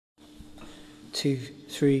2,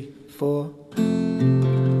 3, 4.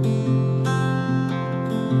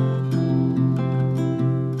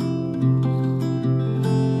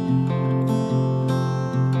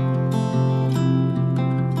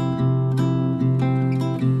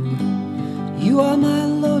 You are my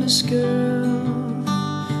lotus girl,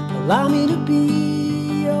 allow me to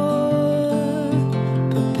be your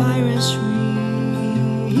papyrus reed.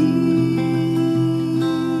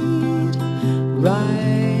 Write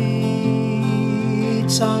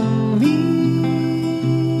on me.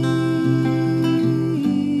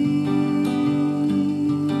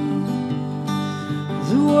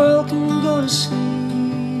 The world can go to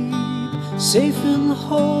sleep, safe in the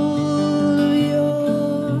hold of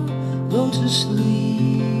your lotus leaves.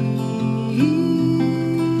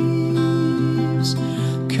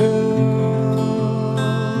 Curl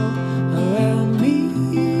around me.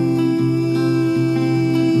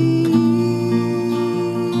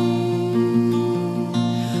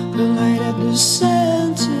 The light at the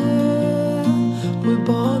center, we're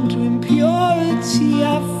born to impurity.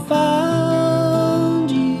 I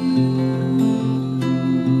found you.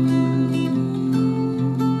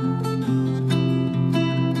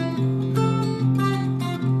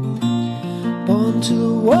 Born to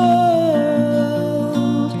the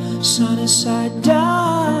world, sunny side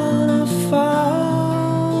down, I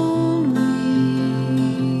found me.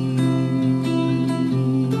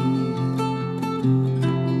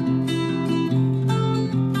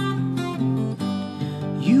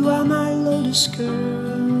 You are my lotus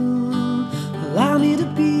girl, allow me to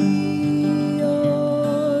be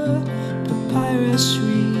your papyrus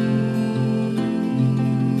reed.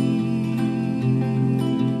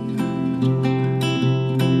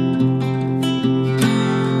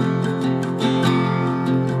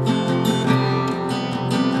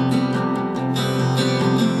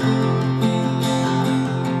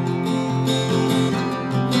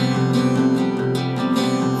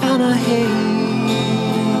 And I hate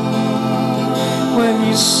when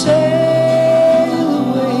you sail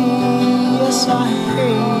away. Yes, I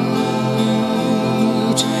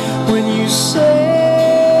hate when you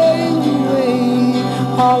sail away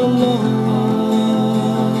all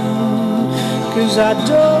alone, 'cause I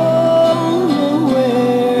don't know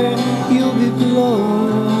where you'll be blown.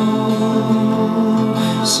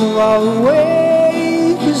 So I'll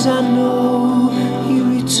wait, 'cause I know you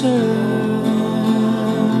return,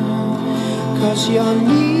 'cause you're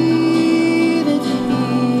needed here.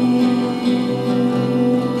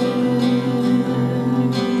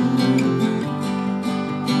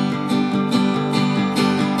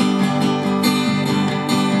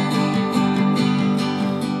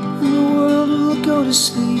 And the world will go to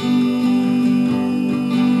sleep,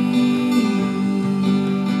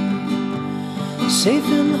 safe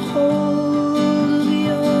in the hold of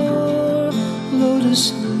your lotus